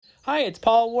Hi, it's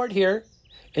Paul Ward here.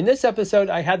 In this episode,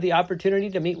 I had the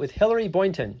opportunity to meet with Hilary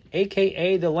Boynton,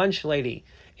 aka the Lunch Lady,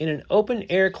 in an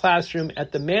open-air classroom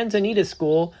at the Manzanita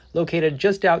School located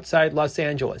just outside Los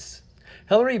Angeles.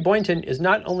 Hilary Boynton is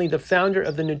not only the founder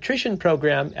of the nutrition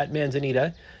program at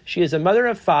Manzanita, she is a mother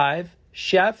of 5,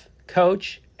 chef,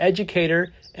 coach,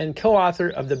 educator, and co-author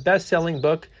of the best-selling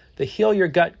book, The Heal Your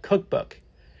Gut Cookbook.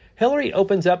 Hilary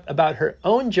opens up about her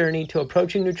own journey to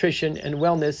approaching nutrition and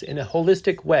wellness in a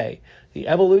holistic way, the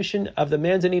evolution of the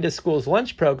Manzanita School's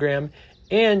lunch program,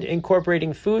 and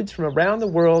incorporating foods from around the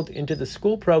world into the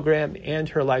school program and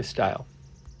her lifestyle.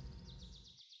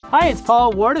 Hi, it's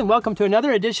Paul Ward, and welcome to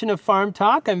another edition of Farm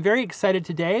Talk. I'm very excited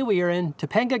today. We are in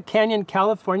Topanga Canyon,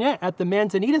 California at the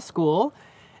Manzanita School,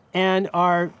 and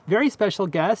our very special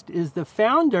guest is the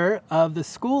founder of the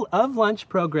School of Lunch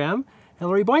program,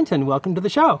 Hilary Boynton. Welcome to the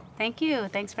show. Thank you.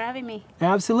 Thanks for having me.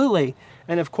 Absolutely.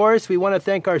 And of course, we want to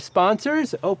thank our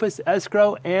sponsors, Opus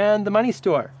Escrow and the Money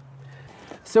Store.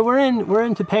 So we're in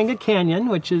Topanga Canyon,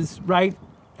 which is right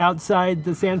outside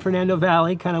the San Fernando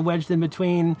Valley, kind of wedged in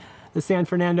between the San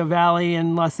Fernando Valley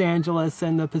and Los Angeles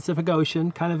and the Pacific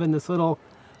Ocean, kind of in this little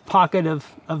pocket of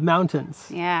mountains.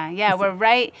 Yeah. We're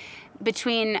right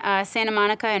between Santa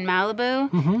Monica and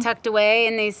Malibu, tucked away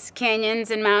in these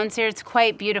canyons and mountains here. It's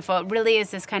quite beautiful. It really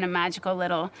is this kind of magical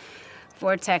little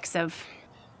vortex of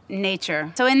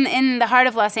nature. So in the heart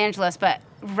of Los Angeles, but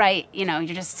right, you're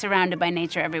just surrounded by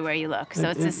nature everywhere you look. So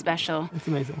it's a special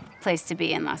amazing place to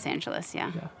be in Los Angeles,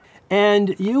 yeah.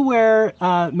 And you wear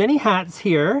many hats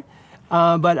here,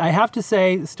 but I have to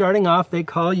say, starting off, they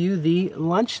call you the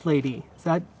Lunch Lady.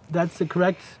 That's the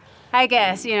correct... I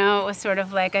guess, it was sort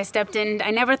of like I stepped in.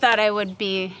 I never thought I would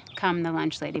become the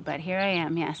lunch lady, but here I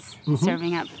am, yes,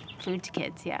 serving up food to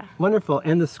kids, yeah. Wonderful.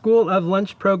 And the School of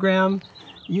Lunch program,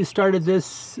 you started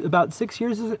this about 6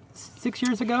 years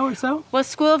ago or so? Well,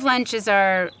 School of Lunch is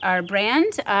our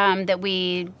brand that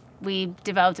we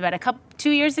developed about 2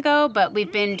 years ago, but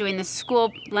we've been doing the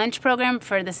school lunch program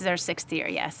this is our 6th year,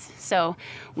 yes. So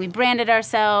we branded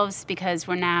ourselves because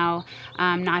we're now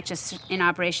not just in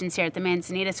operations here at the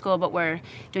Manzanita School, but we're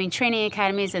doing training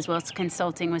academies as well as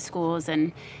consulting with schools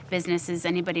and businesses,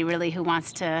 anybody really who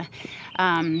wants to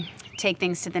take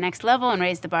things to the next level and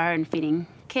raise the bar in feeding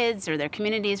kids or their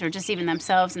communities or just even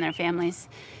themselves and their families.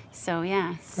 So,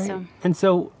 yeah. Great. And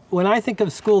so when I think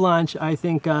of school lunch, I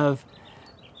think of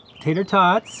tater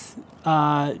tots,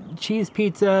 cheese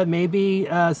pizza, maybe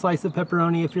a slice of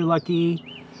pepperoni if you're lucky,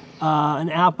 an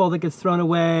apple that gets thrown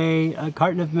away, a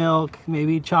carton of milk,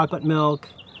 maybe chocolate milk,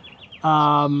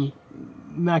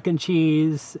 mac and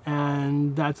cheese,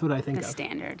 and that's what I think of. The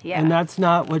standard, yeah. And that's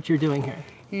not what you're doing here.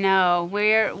 No,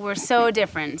 we're so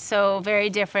different, so very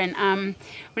different.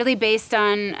 Really based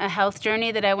on a health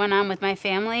journey that I went on with my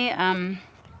family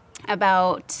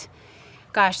about...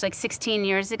 16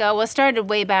 years ago. Well, it started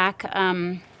way back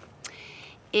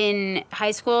in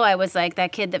high school. I was like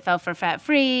that kid that fell for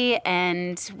fat-free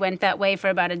and went that way for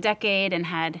about a decade and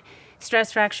had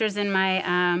stress fractures in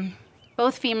my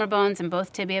both femur bones and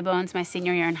both tibia bones my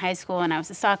senior year in high school. And I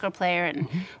was a soccer player and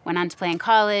went on to play in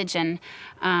college. And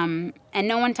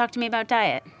no one talked to me about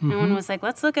diet. No one was like,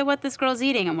 let's look at what this girl's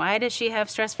eating and why does she have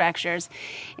stress fractures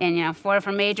and, 4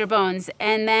 from major bones.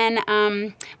 And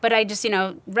then, but I just,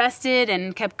 rested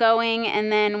and kept going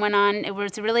and then went on. It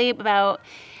was really about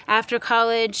after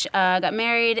college, got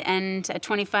married and at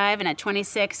 25 and at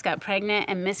 26 got pregnant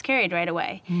and miscarried right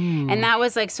away. And that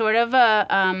was like sort of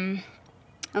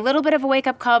a little bit of a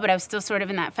wake-up call, but I was still sort of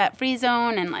in that fat-free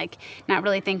zone and like not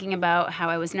really thinking about how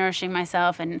I was nourishing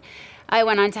myself. And I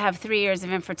went on to have 3 years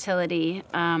of infertility.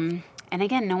 And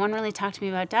again, no one really talked to me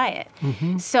about diet.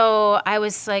 So I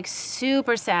was like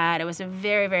super sad. It was a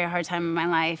very, very hard time in my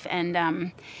life.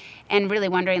 And really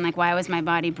wondering like why was my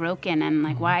body broken and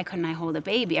like why couldn't I hold a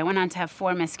baby? I went on to have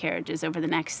 4 miscarriages over the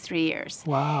next 3 years.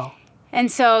 Wow. And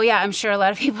so, yeah, I'm sure a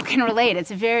lot of people can relate.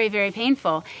 It's very, very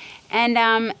painful. And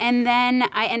then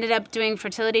I ended up doing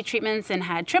fertility treatments and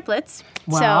had triplets.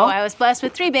 Wow. So I was blessed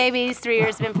with 3 babies, 3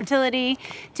 years of infertility,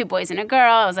 2 boys and a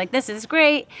girl. I was like, this is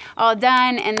great, all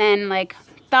done. And then like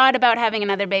thought about having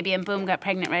another baby and boom, got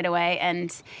pregnant right away.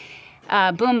 And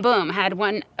boom, had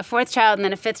a 4th child and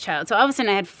then a 5th child. So all of a sudden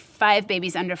I had 5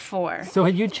 babies under 4. So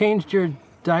had you changed your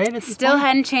diet at this Still point?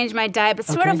 hadn't changed my diet, but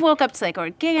sort of woke up to like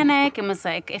organic and was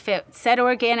like, if it said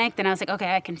organic, then I was like,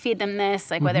 okay, I can feed them this,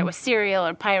 like whether it was cereal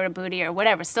or Pyra Booty or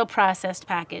whatever, still processed,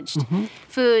 packaged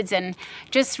foods and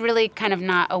just really kind of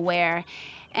not aware.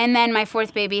 And then my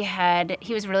fourth baby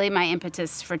he was really my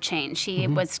impetus for change. He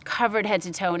was covered head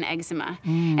to toe in eczema.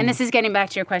 And this is getting back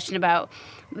to your question about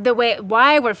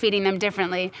why we're feeding them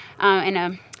differently.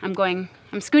 I'm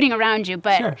scooting around you,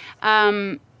 but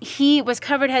Sure. He was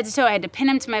covered head to toe. I had to pin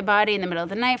him to my body in the middle of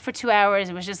the night for 2 hours.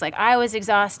 It was just like I was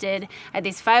exhausted. I had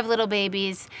these 5 little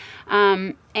babies,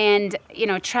 and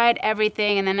tried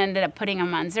everything, and then ended up putting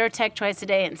him on Zyrtec twice a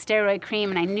day and steroid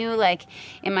cream. And I knew, like,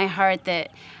 in my heart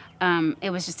that it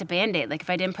was just a Band-Aid. Like, if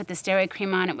I didn't put the steroid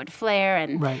cream on, it would flare.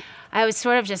 And Right. I was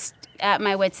sort of just at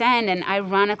my wit's end, and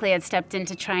ironically had stepped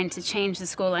into trying to change the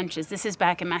school lunches. This is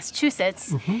back in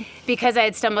Massachusetts, because I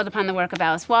had stumbled upon the work of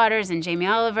Alice Waters and Jamie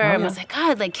Oliver, and was like,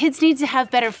 God, like, kids need to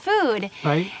have better food.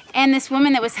 Right. And this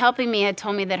woman that was helping me had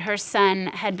told me that her son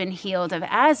had been healed of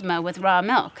asthma with raw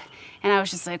milk. And I was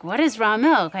just like, what is raw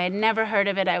milk? I had never heard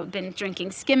of it. I'd been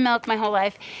drinking skim milk my whole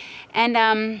life. And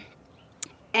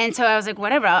so I was like,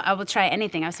 whatever, I will try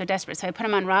anything. I was so desperate. So I put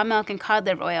him on raw milk and cod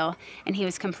liver oil, and he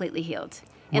was completely healed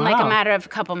in like a matter of a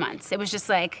couple months. It was just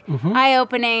like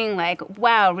eye-opening, like,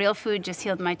 wow, real food just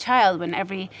healed my child, when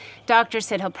every doctor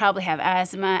said he'll probably have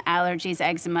asthma, allergies,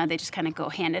 eczema. They just kind of go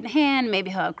hand in hand. Maybe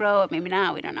he'll outgrow it, maybe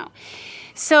not, we don't know.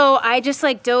 So I just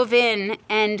like dove in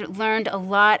and learned a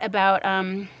lot about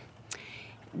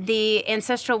the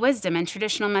ancestral wisdom and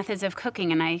traditional methods of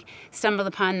cooking. And I stumbled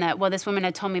upon this woman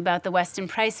had told me about the Weston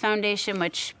Price Foundation,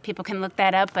 which people can look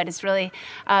that up, but it's really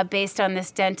based on this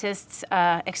dentist's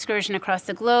excursion across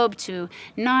the globe to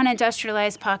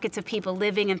non-industrialized pockets of people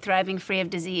living and thriving free of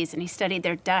disease. And he studied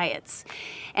their diets.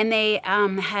 And they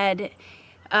had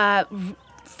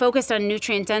focused on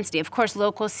nutrient density, of course,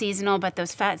 local, seasonal, but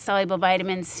those fat-soluble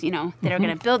vitamins, that are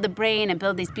going to build the brain and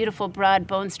build these beautiful, broad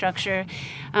bone structure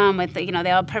with, they all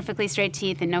have perfectly straight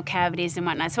teeth and no cavities and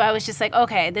whatnot. So I was just like,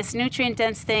 okay, this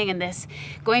nutrient-dense thing and this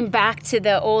going back to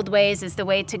the old ways is the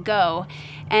way to go.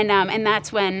 And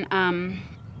that's when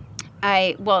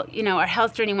our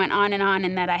health journey went on,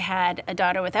 and that I had a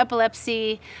daughter with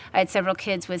epilepsy. I had several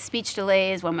kids with speech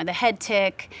delays, one with a head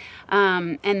tick.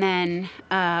 And then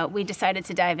we decided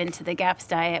to dive into the GAPS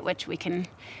diet, which we can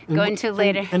go into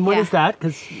later. And what is that?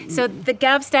 So the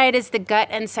GAPS diet is the gut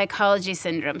and psychology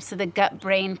syndrome, so the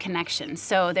gut-brain connection.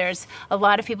 So there's a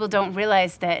lot of people don't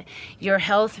realize that your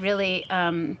health really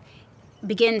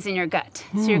begins in your gut.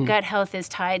 So your gut health is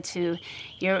tied to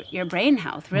your brain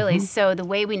health, really. So the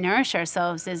way we nourish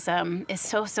ourselves is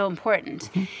so important.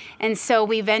 And so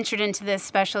we ventured into this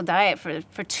special diet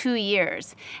for 2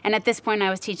 years. And at this point,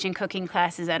 I was teaching cooking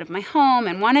classes out of my home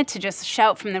and wanted to just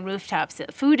shout from the rooftops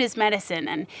that food is medicine,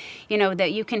 and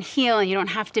that you can heal, and you don't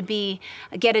have to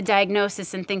get a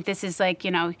diagnosis and think this is like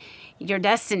your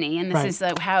destiny, and this is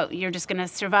how you're just going to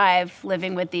survive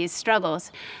living with these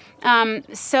struggles. A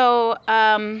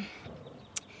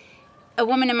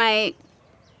woman in my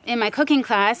cooking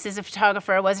class was a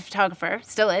photographer,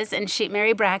 still is, and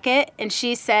Mary Brackett, and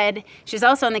she said, she's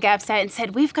also on the GAPS diet, and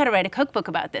said, we've got to write a cookbook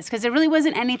about this, because there really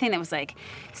wasn't anything that was like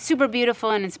super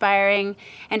beautiful and inspiring,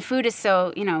 and food is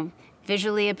so,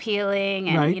 visually appealing,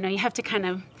 and, you have to kind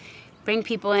of bring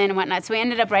people in and whatnot. So we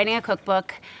ended up writing a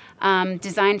cookbook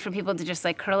designed for people to just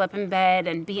like curl up in bed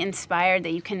and be inspired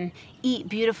that you can eat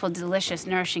beautiful, delicious,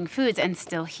 nourishing foods and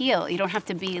still heal. You don't have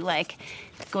to be like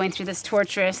going through this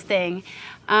torturous thing.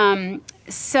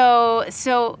 So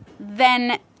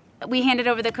then we handed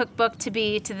over the cookbook to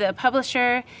the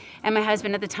publisher, and my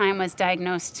husband at the time was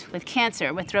diagnosed with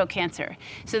throat cancer.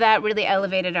 So that really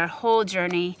elevated our whole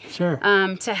journey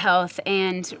to health.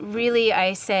 And really,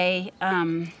 I say,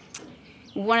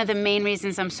 one of the main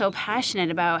reasons I'm so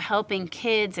passionate about helping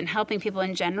kids and helping people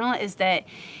in general is that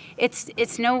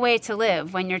it's no way to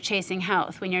live when you're chasing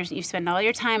health, when you spend all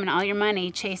your time and all your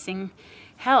money chasing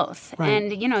health.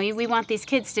 And we want these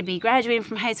kids to be graduating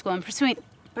from high school and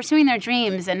pursuing their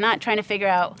dreams and not trying to figure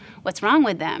out what's wrong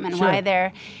with them and why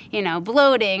they're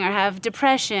bloating or have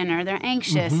depression or they're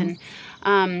anxious and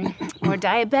or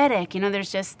diabetic.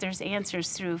 There's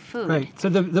answers through food. Right. So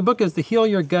the book is the Heal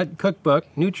Your Gut Cookbook,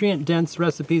 Nutrient-Dense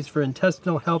Recipes for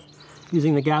Intestinal Health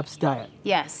Using the GAPS Diet.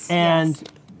 Yes. And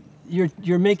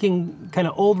you're making kind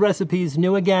of old recipes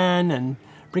new again, and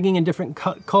bringing in different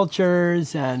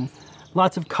cultures and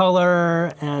lots of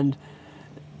color. And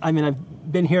I mean,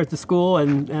 I've been here at the school,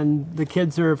 and the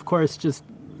kids are, of course, just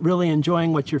really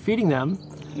enjoying what you're feeding them.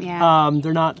 Yeah.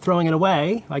 They're not throwing it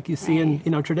away like you see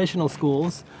in traditional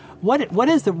schools,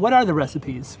 What are the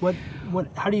recipes?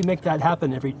 How do you make that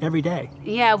happen every day?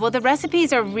 Yeah, well, the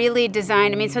recipes are really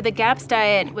designed. I mean, so the GAPS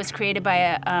diet was created by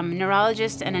a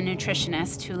neurologist and a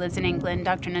nutritionist who lives in England,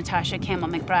 Dr. Natasha Campbell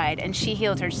McBride, and she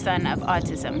healed her son of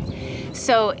autism.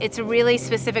 So it's a really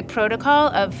specific protocol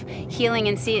of healing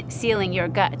and sealing your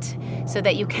gut so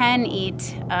that you can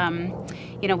eat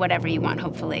whatever you want,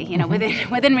 hopefully,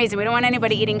 within reason. We don't want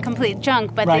anybody eating complete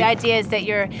junk, but the idea is that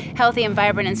you're healthy and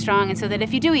vibrant and strong, and so that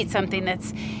if you do eat something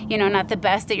that's, not the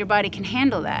best, that your body can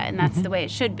handle that, and that's the way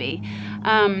it should be.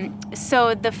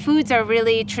 So the foods are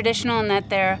really traditional in that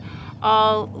they're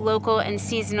all local and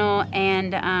seasonal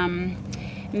and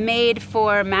made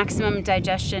for maximum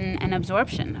digestion and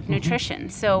absorption of nutrition.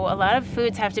 So a lot of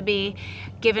foods have to be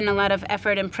given a lot of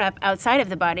effort and prep outside of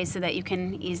the body so that you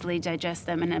can easily digest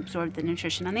them and absorb the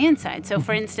nutrition on the inside. So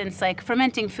for instance, like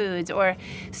fermenting foods or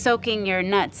soaking your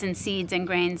nuts and seeds and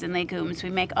grains and legumes. We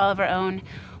make all of our own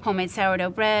homemade sourdough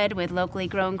bread with locally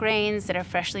grown grains that are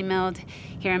freshly milled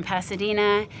here in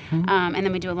Pasadena. And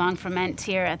then we do a long ferment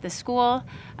here at the school.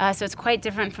 So it's quite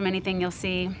different from anything you'll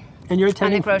see on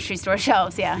the grocery store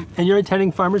shelves, yeah. And you're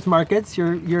attending farmers markets.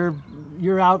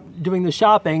 You're out doing the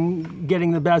shopping,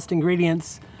 getting the best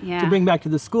ingredients to bring back to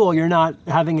the school. You're not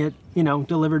having it,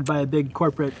 delivered by a big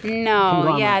corporate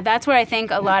conglomerate. Yeah, that's where I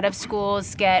think a lot of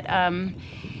schools get,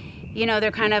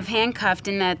 they're kind of handcuffed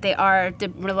in that they are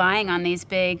relying on these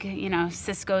big,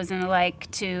 Cisco's and the like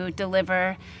to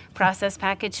deliver processed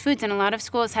packaged foods, and a lot of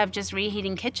schools have just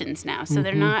reheating kitchens now, so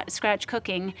they're not scratch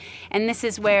cooking. And this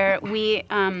is where we,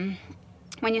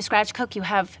 when you scratch cook, you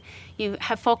have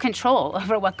full control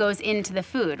over what goes into the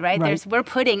food, right? We're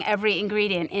putting every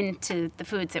ingredient into the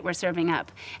foods that we're serving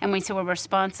up, and so we're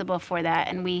responsible for that,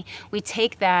 and we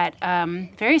take that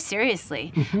very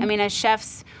seriously. I mean, as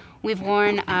chefs, we've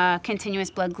worn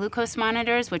continuous blood glucose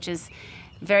monitors, which is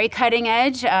very cutting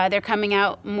edge. They're coming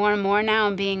out more and more now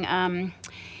and being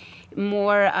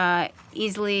more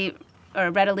easily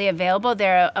or readily available.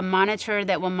 They're a monitor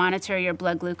that will monitor your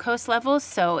blood glucose levels.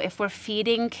 So if we're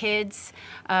feeding kids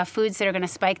foods that are going to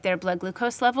spike their blood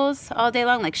glucose levels all day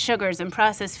long, like sugars and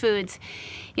processed foods,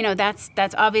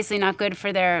 that's obviously not good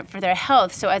for their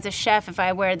health. So as a chef, if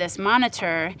I wear this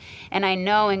monitor and I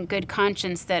know in good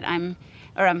conscience that I'm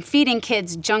feeding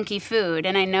kids junky food,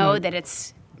 and I know that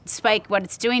it's what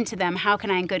it's doing to them, how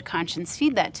can I in good conscience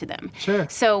feed that to them? Sure.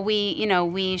 So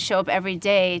we show up every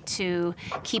day to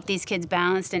keep these kids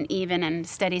balanced and even and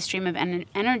steady stream of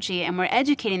energy, and we're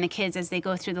educating the kids as they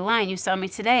go through the line. You saw me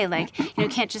today, you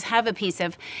can't just have a piece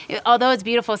of, although it's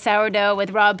beautiful sourdough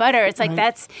with raw butter, it's like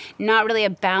that's not really a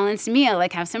balanced meal.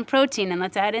 Like have some protein and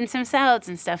let's add in some salads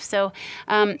and stuff. So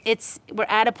we're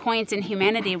at a point in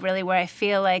humanity really where I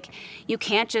feel like you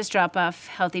can't just drop off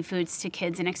healthy foods to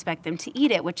kids and expect them to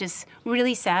eat it, which is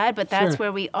really sad, but that's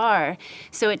where we are.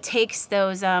 So it takes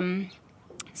those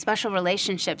special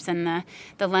relationships and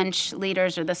the lunch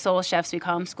leaders, or the soul chefs, we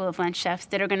call them, School of Lunch chefs,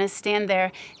 that are going to stand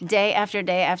there day after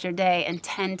day after day and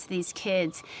tend to these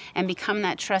kids and become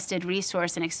that trusted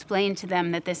resource and explain to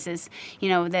them that this is,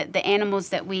 that the animals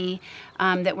that we're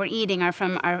eating are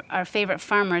from our favorite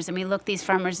farmers, and we look these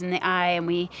farmers in the eye and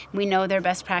we know their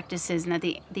best practices, and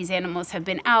that these animals have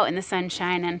been out in the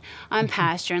sunshine and on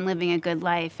pasture and living a good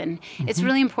life. And it's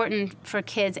really important for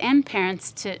kids and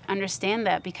parents to understand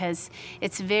that, because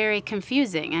it's very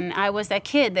confusing. And I was that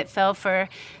kid that fell for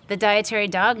the dietary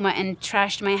dogma and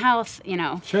trashed my health,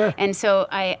 Sure. And so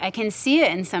I can see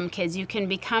it in some kids. You can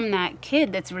become that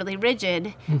kid that's really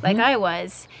rigid, like I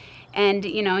was, and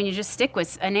and you just stick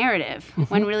with a narrative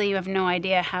when really you have no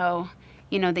idea how,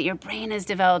 that your brain is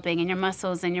developing and your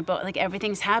muscles and your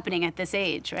everything's happening at this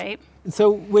age, right?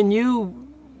 So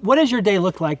what does your day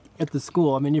look like at the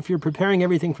school? I mean, if you're preparing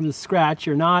everything from the scratch,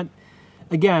 you're not,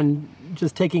 again,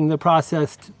 just taking the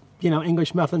processed,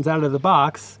 English muffins out of the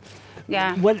box.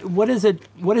 Yeah. What does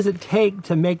it take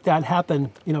to make that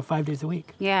happen, 5 days a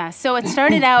week? Yeah. So it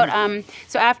started out,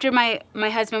 so after my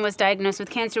husband was diagnosed with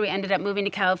cancer, we ended up moving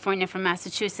to California from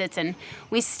Massachusetts, and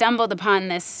we stumbled upon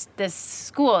this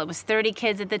school. It was 30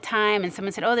 kids at the time, and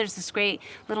someone said, oh, there's this great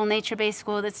little nature-based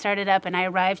school that started up, and I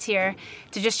arrived here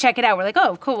to just check it out. We're like,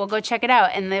 oh, cool, we'll go check it out.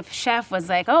 And the chef was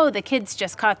like, oh, the kids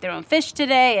just caught their own fish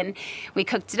today, and we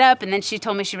cooked it up, and then she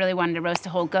told me she really wanted to roast a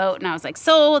whole goat, and I was like,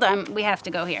 sold, we have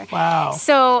to go here. Wow.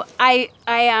 So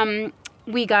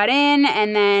we got in,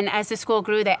 and then as the school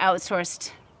grew, they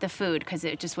outsourced the food because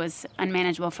it just was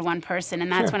unmanageable for one person.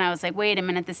 And that's when I was like, wait a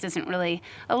minute, this doesn't really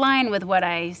align with what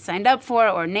I signed up for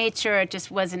or nature. It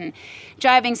just wasn't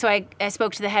driving. So I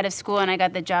spoke to the head of school, and I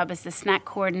got the job as the snack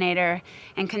coordinator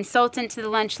and consultant to the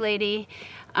lunch lady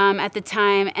at the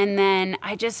time. And then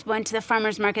I just went to the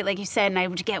farmer's market, like you said, and I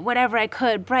would get whatever I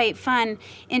could, bright, fun,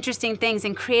 interesting things,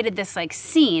 and created this like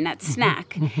scene at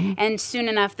snack. And soon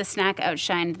enough, the snack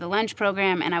outshined the lunch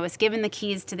program, and I was given the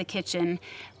keys to the kitchen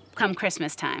come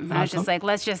Christmas time. Awesome. I was just like,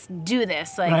 let's just do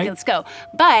this. Like, let's go.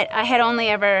 But I had only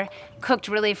ever cooked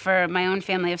really for my own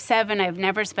family of 7. I've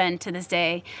never spent, to this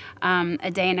day,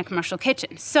 a day in a commercial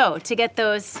kitchen. So to get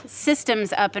those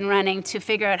systems up and running, to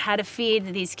figure out how to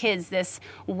feed these kids this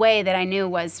way that I knew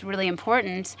was really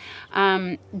important,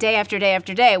 day after day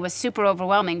after day, was super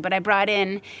overwhelming. But I brought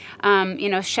in,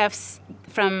 chefs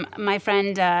from my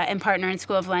friend and partner in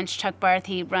School of Lunch, Chuck Barth.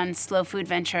 He runs Slow Food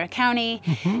Venture at County.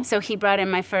 So he brought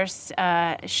in my first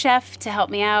chef to help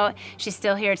me out. She's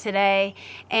still here today.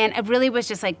 And it really was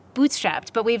just like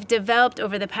bootstrapped. But we've developed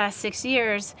over the past 6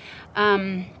 years,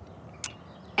 and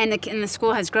the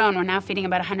school has grown. We're now feeding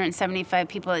about 175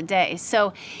 people a day.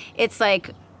 So it's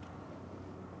like,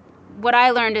 what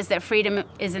I learned is that freedom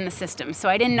is in the system. So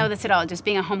I didn't know this at all. Just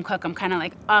being a home cook, I'm kind of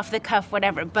like off the cuff,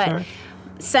 whatever. But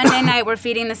Sunday night, we're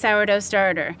feeding the sourdough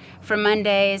starter. For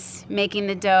Mondays, making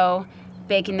the dough,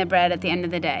 baking the bread at the end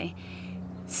of the day.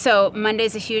 So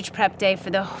Monday's a huge prep day for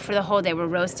the whole day. We're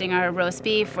roasting our roast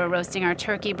beef. We're roasting our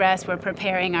turkey breast. We're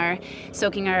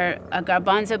soaking our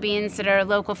garbanzo beans that are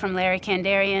local from Larry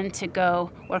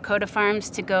Kandarian or Coda Farms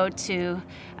to go to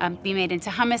be made into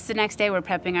hummus the next day. We're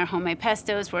prepping our homemade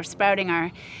pestos. We're sprouting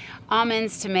our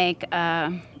almonds to make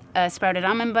sprouted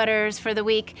almond butters for the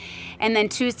week. And then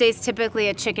Tuesday's typically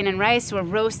a chicken and rice. We're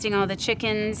roasting all the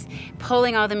chickens,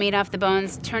 pulling all the meat off the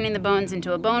bones, turning the bones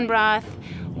into a bone broth.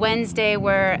 Wednesday,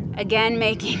 we're again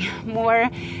making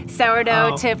more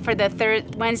sourdough for the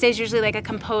third. Wednesday's usually like a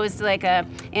composed, like a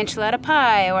enchilada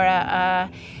pie or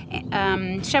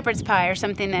a shepherd's pie or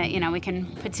something that, we can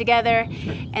put together.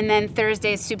 And then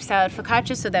Thursday is soup salad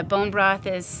focaccia, so that bone broth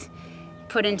is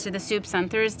put into the soups on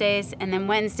Thursdays. And then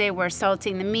Wednesday, we're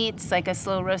salting the meats, like a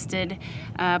slow roasted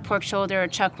pork shoulder or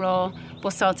chuck roll. We'll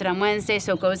salt it on Wednesday,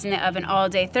 so it goes in the oven all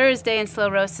day Thursday and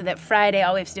slow roast, so that Friday,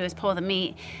 all we have to do is pull the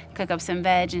meat, cook up some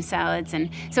veg and salads. And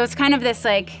so it's kind of this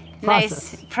like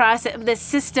nice process, this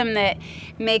system that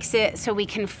makes it so we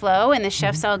can flow, and the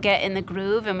chefs all get in the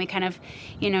groove, and we kind of,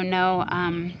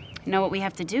 know what we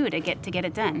have to do to get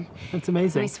it done. That's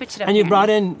amazing. And we switch it up. And you brought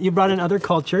in other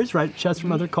cultures, right? Chefs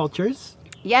from other cultures.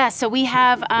 Yeah, so we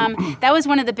have, that was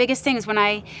one of the biggest things. When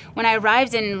I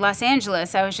arrived in Los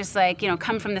Angeles, I was just like,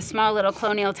 come from the small little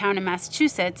colonial town in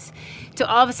Massachusetts to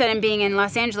all of a sudden being in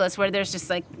Los Angeles, where there's just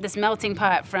like this melting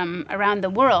pot from around the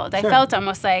world. I felt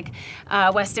almost like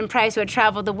Weston Price, who had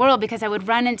traveled the world, because I would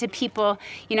run into people,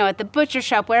 at the butcher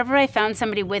shop, wherever I found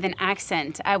somebody with an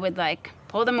accent, I would like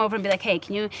pull them over and be like, hey,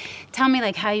 can you tell me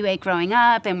like how you ate growing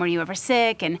up, and were you ever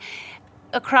sick? And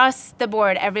across the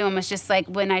board, everyone was just like,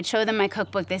 when I'd show them my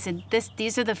cookbook, they said,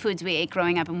 these are the foods we ate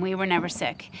growing up, and we were never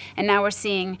sick. And now we're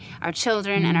seeing our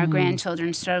children and our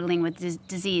grandchildren struggling with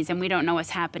disease, and we don't know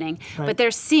what's happening. Right. But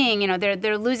they're seeing,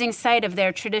 they're losing sight of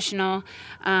their traditional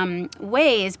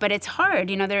ways, but it's hard.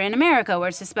 They're in America, where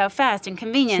it's just about fast and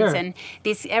convenience, and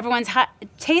everyone's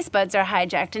taste buds are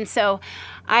hijacked. And so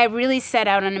I really set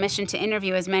out on a mission to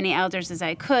interview as many elders as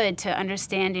I could to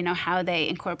understand, how they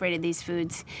incorporated these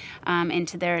foods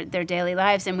into their daily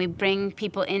lives. And we bring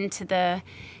people into the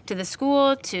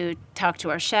school to talk to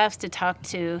our chefs, to talk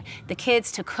to the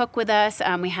kids, to cook with us.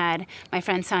 We had my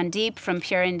friend Sandeep from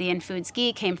Pure Indian Foods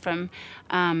Ghee, came from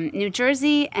New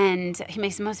Jersey, and he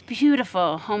makes the most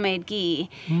beautiful homemade ghee.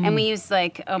 And we use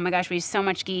we use so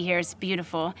much ghee here. It's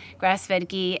beautiful, grass-fed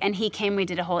ghee. And he came, we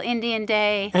did a whole Indian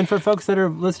day. And for folks that are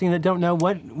listening that don't know,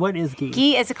 what is ghee?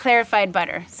 Ghee is a clarified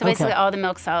butter. So basically all the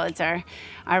milk solids are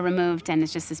removed, and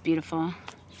it's just this beautiful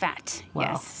fat. Wow.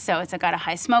 Yes. So it's got a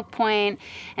high smoke point,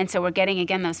 and so we're getting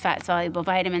again those fat soluble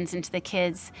vitamins into the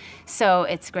kids. So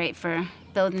it's great for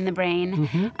building the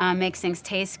brain, makes things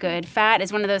taste good. Fat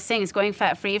is one of those things. Going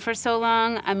fat free for so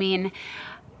long, I mean,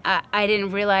 I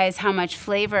didn't realize how much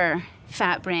flavor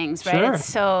fat brings, right?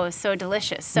 Sure. It's so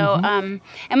delicious. So and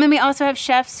then we also have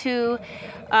chefs who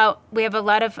we have a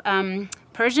lot of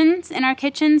Persians in our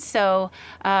kitchen. So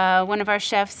one of our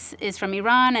chefs is from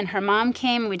Iran, and her mom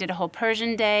came. We did a whole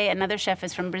Persian day. Another chef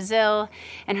is from Brazil,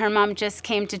 and her mom just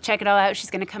came to check it all out. She's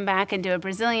going to come back and do a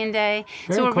Brazilian day.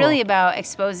 So we're really about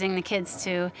exposing the kids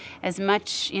to as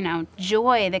much,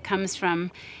 joy that comes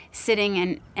from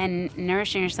sitting and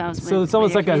nourishing yourselves. So it's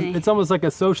almost like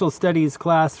a social studies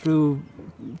class through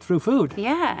food.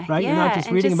 Yeah. Right. Yeah. You're not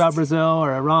just reading about Brazil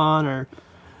or Iran or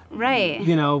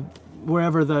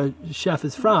wherever the chef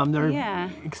is from. They're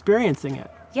experiencing it.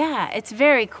 Yeah, it's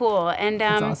very cool, and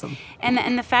that's awesome.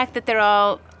 And the fact that they're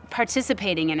all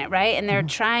participating in it, right? And they're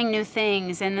trying new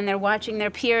things, and then they're watching their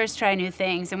peers try new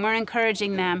things, and we're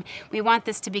encouraging them. We want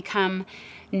this to become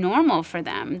normal for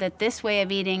them, that this way of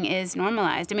eating is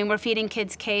normalized. I mean, we're feeding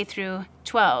kids K through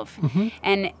 12,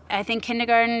 and I think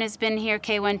kindergarten has been here,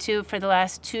 K1, 2, for the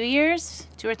last 2 years,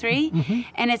 2 or 3,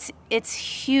 and it's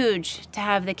huge to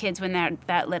have the kids when they're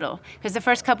that little, because the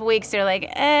first couple weeks they're like,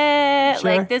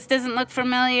 like, this doesn't look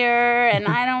familiar, and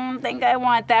I don't think I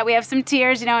want that. We have some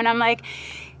tears, and I'm like,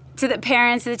 to the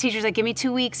parents, to the teachers, like, give me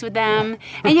 2 weeks with them.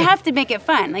 And you have to make it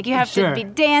fun. Like, you have to be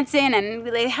dancing, and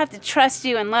they have to trust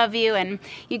you and love you, and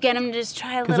you get them to just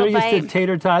try a little bite. Because they're used to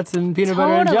tater tots and peanut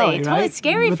butter and jelly, right? Totally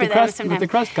scary for them sometimes. With the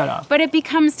crust cut off. But it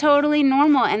becomes totally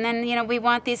normal. And then, we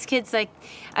want these kids, like,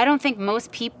 I don't think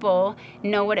most people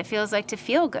know what it feels like to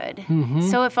feel good.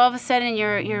 So if all of a sudden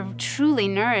you're truly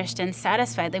nourished and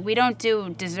satisfied, like, we don't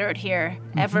do dessert here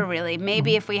ever, really.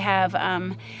 Maybe if we have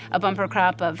a bumper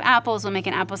crop of apples, we'll make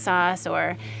an applesauce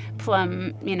or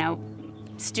plum,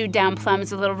 stewed down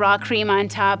plums with a little raw cream on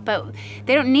top, but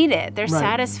they don't need it. They're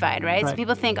satisfied, right? So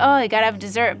people think, oh, you gotta have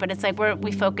dessert, but it's like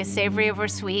we focus savory over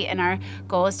sweet, and our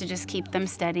goal is to just keep them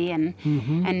steady and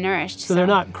nourished. So they're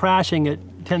not crashing at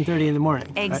 10:30 in the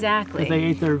morning. Exactly. Because they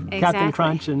ate their Captain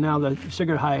Crunch, and now the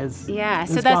sugar high is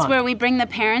so that's where we bring the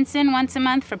parents in once a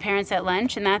month for Parents at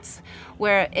Lunch, and that's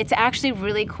where it's actually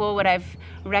really cool. What I've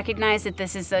recognized, that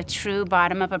this is a true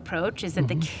bottom-up approach, is that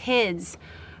the kids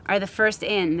are the first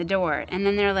in the door, and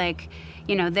then they're like,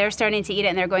 they're starting to eat it,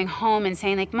 and they're going home and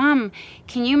saying, like, Mom,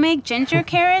 can you make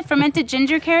fermented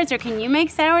ginger carrots, or can you make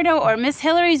sourdough, or Miss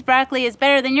Hilary's broccoli is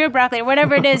better than your broccoli, or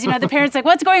whatever it is. The parents like,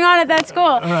 what's going on at that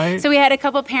school? Right. So we had a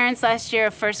couple parents last year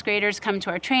of first graders come to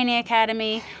our training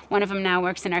academy. One of them now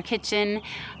works in our kitchen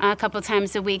a couple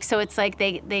times a week. So it's like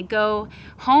they go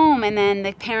home, and then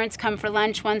the parents come for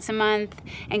lunch once a month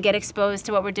and get exposed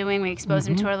to what we're doing. We expose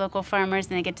them to our local farmers,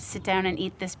 and they get to sit down and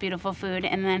eat this beautiful food,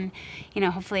 and then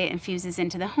hopefully it infuses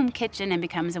into the home kitchen and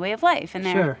becomes a way of life, and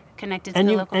they're connected to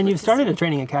the local And food you've started system. A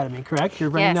training academy, correct? You're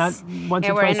running that once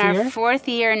or twice a year? We're in our 4th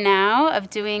year now of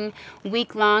doing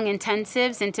week-long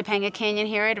intensives in Topanga Canyon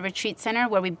here at a retreat center,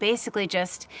 where we basically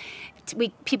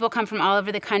people come from all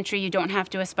over the country. You don't have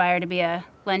to aspire to be a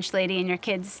lunch lady in your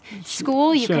kids'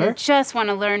 school. You can just want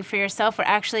to learn for yourself.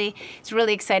 It's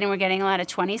really exciting. We're getting a lot of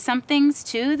 20-somethings,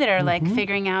 too, that are like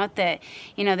figuring out that,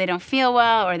 they don't feel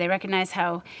well, or they recognize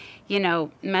how,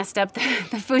 messed up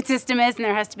the food system is, and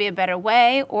there has to be a better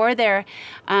way, or they're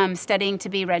studying to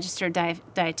be registered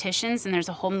dietitians, and there's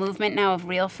a whole movement now of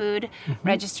real food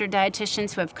registered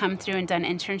dietitians who have come through and done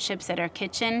internships at our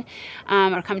kitchen,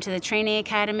 or come to the training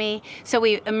academy. So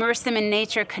we immerse them in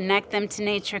nature, connect them to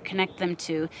nature, connect them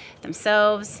to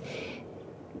themselves,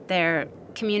 their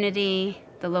community,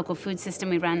 the local food system.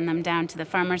 We run them down to the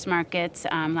farmers markets.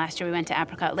 Last year we went to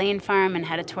Apricot Lane Farm and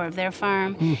had a tour of their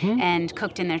farm and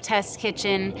cooked in their test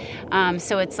kitchen.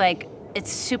 So it's like,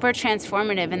 it's super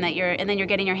transformative, and then you're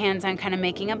getting your hands on kind of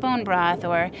making a bone broth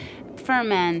or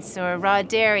ferments or raw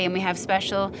dairy, and we have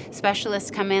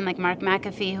specialists come in, like Mark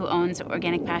McAfee, who owns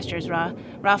Organic Pastures,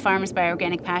 Raw Farms by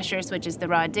Organic Pastures, which is the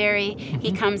raw dairy.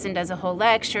 He comes and does a whole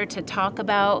lecture to talk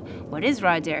about what is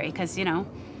raw dairy, because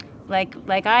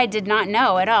like I did not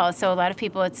know at all. So a lot of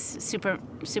people, it's super,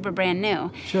 super brand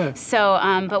new. Sure. So,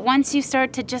 but once you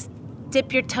start to just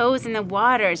dip your toes in the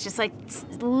water, it's just like it's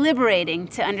liberating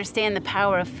to understand the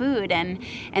power of food, and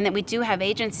that we do have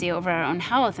agency over our own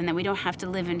health, and that we don't have to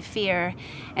live in fear,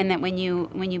 and that when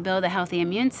you build a healthy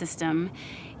immune system,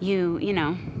 you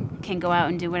can go out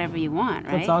and do whatever you want,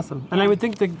 right? That's awesome. And I would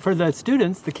think that for the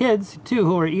students, the kids too,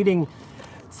 who are eating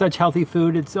such healthy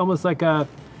food, it's almost like a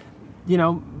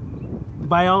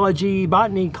biology,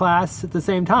 botany class at the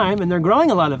same time, and they're growing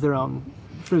a lot of their own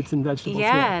fruits and vegetables.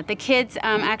 Yeah, the kids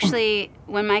actually,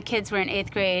 when my kids were in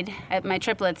 8th grade, my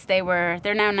triplets,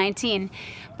 they're now 19,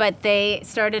 but they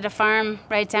started a farm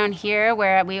right down here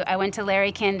where I went to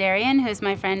Larry Kandarian, who's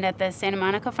my friend at the Santa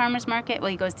Monica Farmers Market.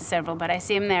 Well, he goes to several, but I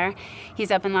see him there.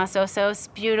 He's up in Los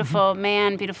Osos. Beautiful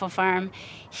man, beautiful farm.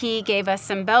 He gave us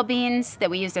some bell beans that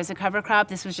we used as a cover crop.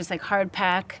 This was just like hard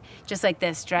pack, just like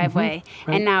this driveway.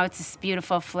 Right. And now it's this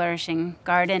beautiful flourishing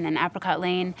garden and Apricot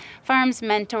Lane. Farms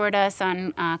mentored us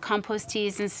on compost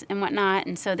teas and whatnot.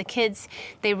 And so the kids,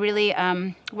 they really,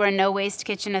 we're a no-waste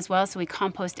kitchen as well, so we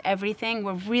compost everything.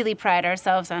 We really pride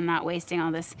ourselves on not wasting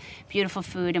all this beautiful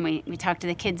food. And we talk to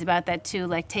the kids about that too,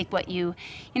 like take what you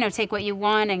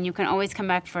want, and you can always come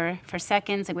back for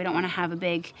seconds. Like we don't want to have a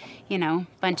big,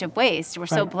 bunch of waste. We're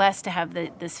so blessed to have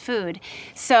this food.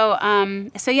 So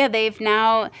yeah,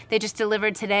 they just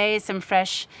delivered today some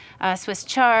fresh Swiss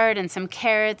chard and some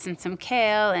carrots and some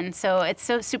kale, and so it's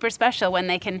so super special when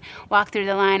they can walk through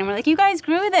the line and we're like, you guys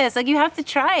grew this, like you have to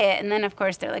try it. And then of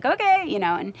course they're like, okay,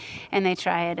 and they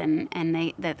try it,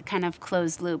 and that kind of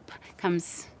closed loop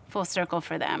comes full circle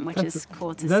for them, which is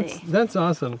cool to see. That's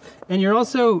awesome. And you're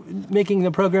also making the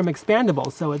program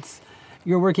expandable, so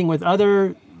you're working with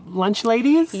other lunch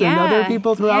ladies and other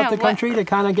people throughout the country to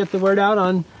kind of get the word out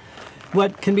on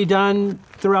what can be done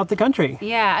throughout the country.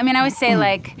 Yeah, I mean, I would say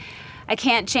like I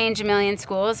can't change a million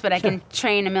schools, but I can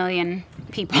train a million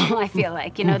people, I feel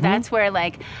like. That's where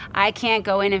like I can't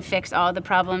go in and fix all the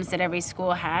problems that every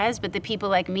school has, but the people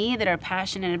like me that are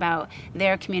passionate about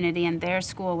their community and their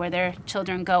school where their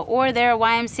children go, or their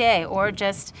YMCA, or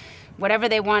just whatever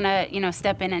they want to,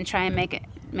 step in and try and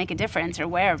make a difference, or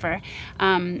wherever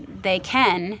they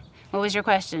can. What was your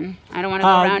question? I don't want to go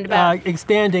roundabout.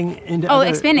 Expanding into other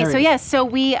expanding. areas. So yes, so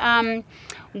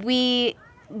we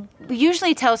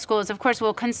usually tell schools, of course,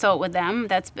 we'll consult with them.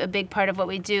 That's a big part of what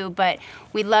we do, but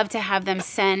we love to have them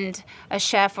send a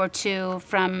chef or two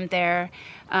from their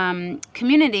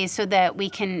communities so that we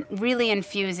can really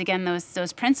infuse, again,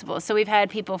 those principles. So we've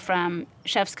had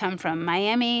chefs come from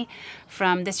Miami,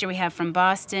 this year we have from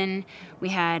Boston, we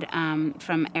had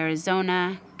from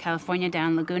Arizona, California,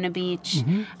 down Laguna Beach,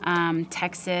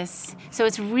 Texas. So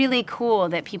it's really cool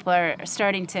that people are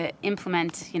starting to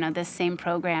implement, this same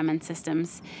program and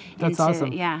systems. That's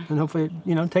awesome. Yeah. And hopefully,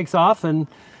 it takes off, and,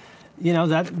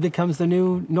 that becomes the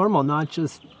new normal, not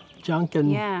just junk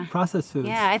and processed foods.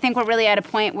 Yeah, I think we're really at a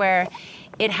point where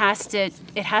it has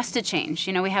to change.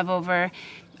 We have over,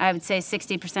 I would say,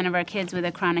 60% of our kids with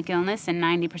a chronic illness, and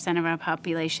 90% of our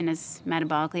population is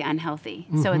metabolically unhealthy.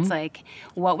 So it's like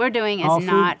what we're doing is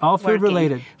all food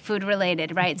related. Food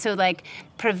related, right? So like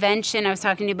prevention, I was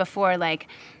talking to you before, like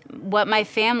what my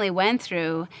family went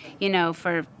through,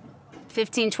 for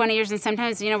 15, 20 years, and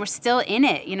sometimes, we're still in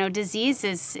it.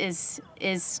 Disease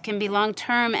can be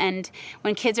long-term, and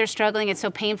when kids are struggling, it's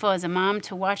so painful as a mom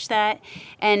to watch that.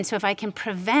 And so if I can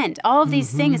prevent all of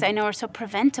these things I know are so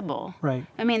preventable. Right.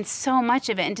 I mean, so much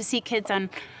of it. And to see kids on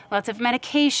lots of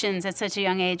medications at such a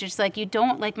young age, it's like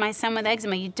like my son with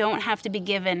eczema, you don't have to be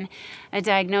given a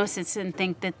diagnosis and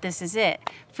think that this is it.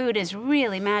 Food is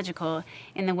really magical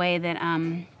in the way that,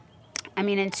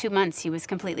 in 2 months, he was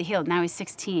completely healed. Now he's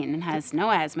 16 and has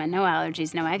no asthma, no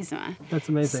allergies, no eczema. That's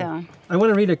amazing. So, I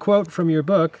want to read a quote from your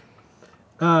book.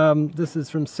 This is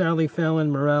from Sally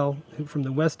Fallon Morell from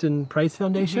the Weston Price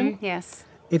Foundation. Yes.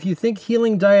 If you think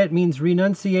healing diet means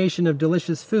renunciation of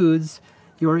delicious foods,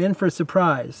 you are in for a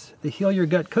surprise. The Heal Your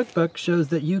Gut cookbook shows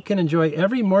that you can enjoy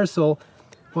every morsel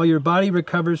while your body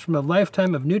recovers from a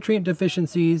lifetime of nutrient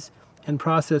deficiencies and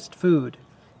processed food.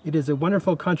 It is a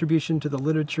wonderful contribution to the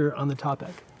literature on the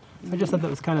topic. I just thought that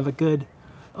was kind of a good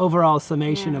overall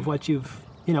summation of what you've,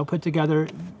 put together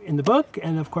in the book,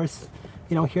 and of course,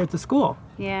 here at the school.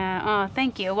 Yeah. Oh,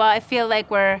 thank you. Well, I feel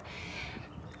like we're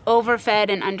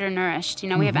overfed and undernourished.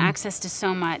 We have access to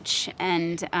so much,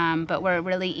 and but we're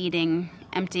really eating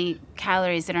empty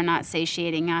calories that are not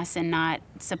satiating us and not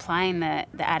supplying the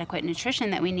adequate nutrition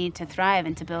that we need to thrive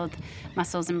and to build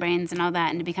muscles and brains and all that,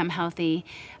 and to become healthy,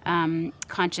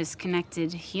 conscious,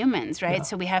 connected humans, right? Yeah.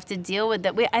 So we have to deal with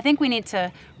that. I think we need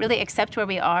to really accept where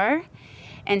we are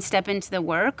and step into the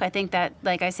work. I think that,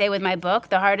 like I say with my book,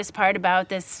 the hardest part about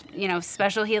this,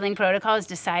 special healing protocol is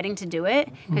deciding to do it.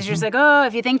 Because you're just like, oh,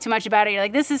 if you think too much about it, you're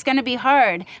like, this is going to be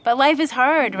hard. But life is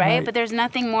hard, right? But there's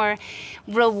nothing more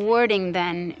rewarding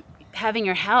than having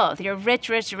your health. You're rich,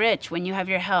 rich, rich when you have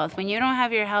your health. When you don't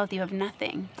have your health, you have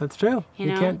nothing. That's true.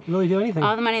 You can't really do anything.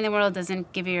 All the money in the world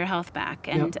doesn't give you your health back.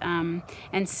 And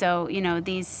and so,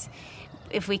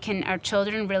 if we can, our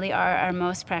children really are our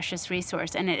most precious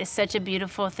resource, and it is such a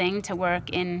beautiful thing to work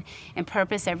in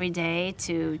purpose every day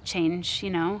to change,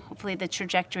 hopefully the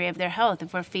trajectory of their health.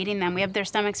 If we're feeding them, we have their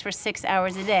stomachs for 6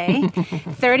 hours a day.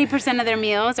 30% of their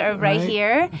meals are right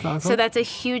here. That's awesome. So that's a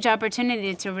huge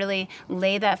opportunity to really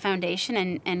lay that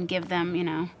foundation and give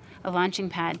them, a launching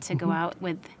pad to go out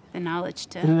with the knowledge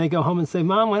to. And then they go home and say,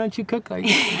 "Mom, why don't you cook like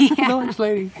the lunch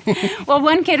lady?" Well,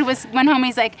 one kid went home,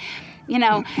 he's like,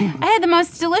 I had the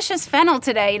most delicious fennel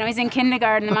today. He's in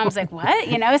kindergarten. The mom's like,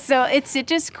 what? So it's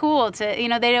just cool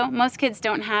to, most kids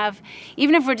don't have,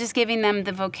 even if we're just giving them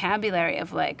the vocabulary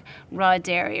of like raw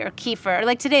dairy or kefir, or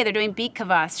like today they're doing beet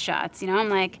kvass shots. I'm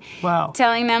like, wow,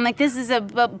 telling them like, this is a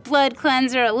blood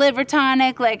cleanser, a liver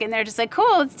tonic, like, and they're just like,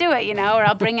 cool, let's do it, or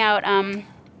I'll bring out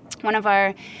one of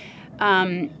our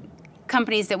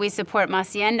companies that we support,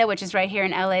 Hacienda, which is right here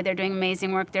in LA. They're doing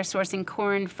amazing work. They're sourcing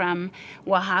corn from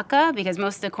Oaxaca because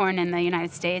most of the corn in the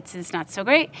United States is not so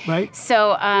great. Right.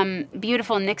 So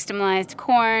beautiful nixtamalized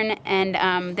corn,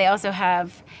 and they also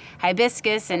have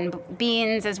hibiscus and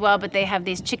beans as well, but they have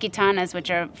these chiquitanas,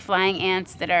 which are flying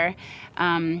ants that are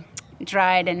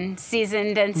dried and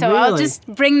seasoned, and so I'll just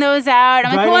bring those out.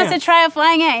 I'm like, who wants to try a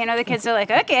flying ant? The kids are like,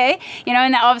 okay, and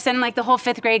then all of a sudden, like the whole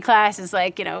 5th grade class is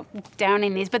like,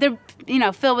 downing these, but they're,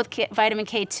 filled with vitamin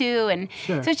K2, and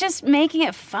so it's just making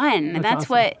it fun. And that's awesome.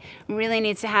 What really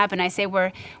needs to happen. I say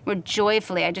we're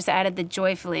joyfully. I just added the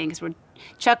joyfully because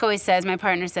Chuck always says, my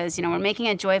partner says, we're making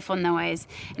a joyful noise.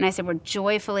 And I said, we're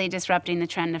joyfully disrupting the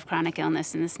trend of chronic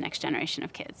illness in this next generation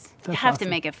of kids. You have to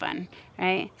make it fun,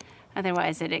 right?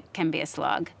 Otherwise, it can be a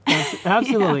slog.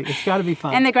 Absolutely. It's got to be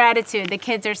fun. And the gratitude. The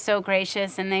kids are so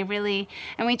gracious, and they really,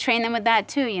 and we train them with that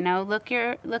too, Look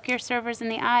your servers in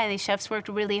the eye. These chefs worked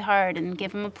really hard, and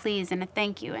give them a please and a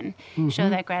thank you, and show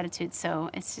that gratitude. So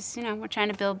it's just, we're trying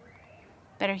to build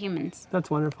better humans. That's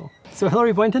wonderful. So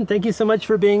Hilary Boynton, thank you so much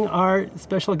for being our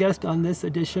special guest on this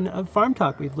edition of Farm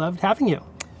Talk. We've loved having you.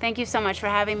 Thank you so much for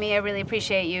having me. I really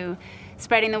appreciate you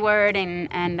spreading the word and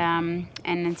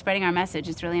spreading our message.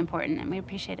 It's really important, and we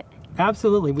appreciate it.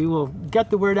 Absolutely. We will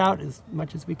get the word out as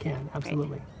much as we can.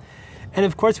 Absolutely. Great. And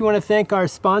of course, we want to thank our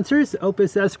sponsors,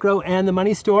 Opus Escrow and The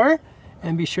Money Store.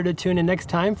 And be sure to tune in next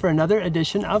time for another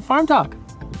edition of Farm Talk.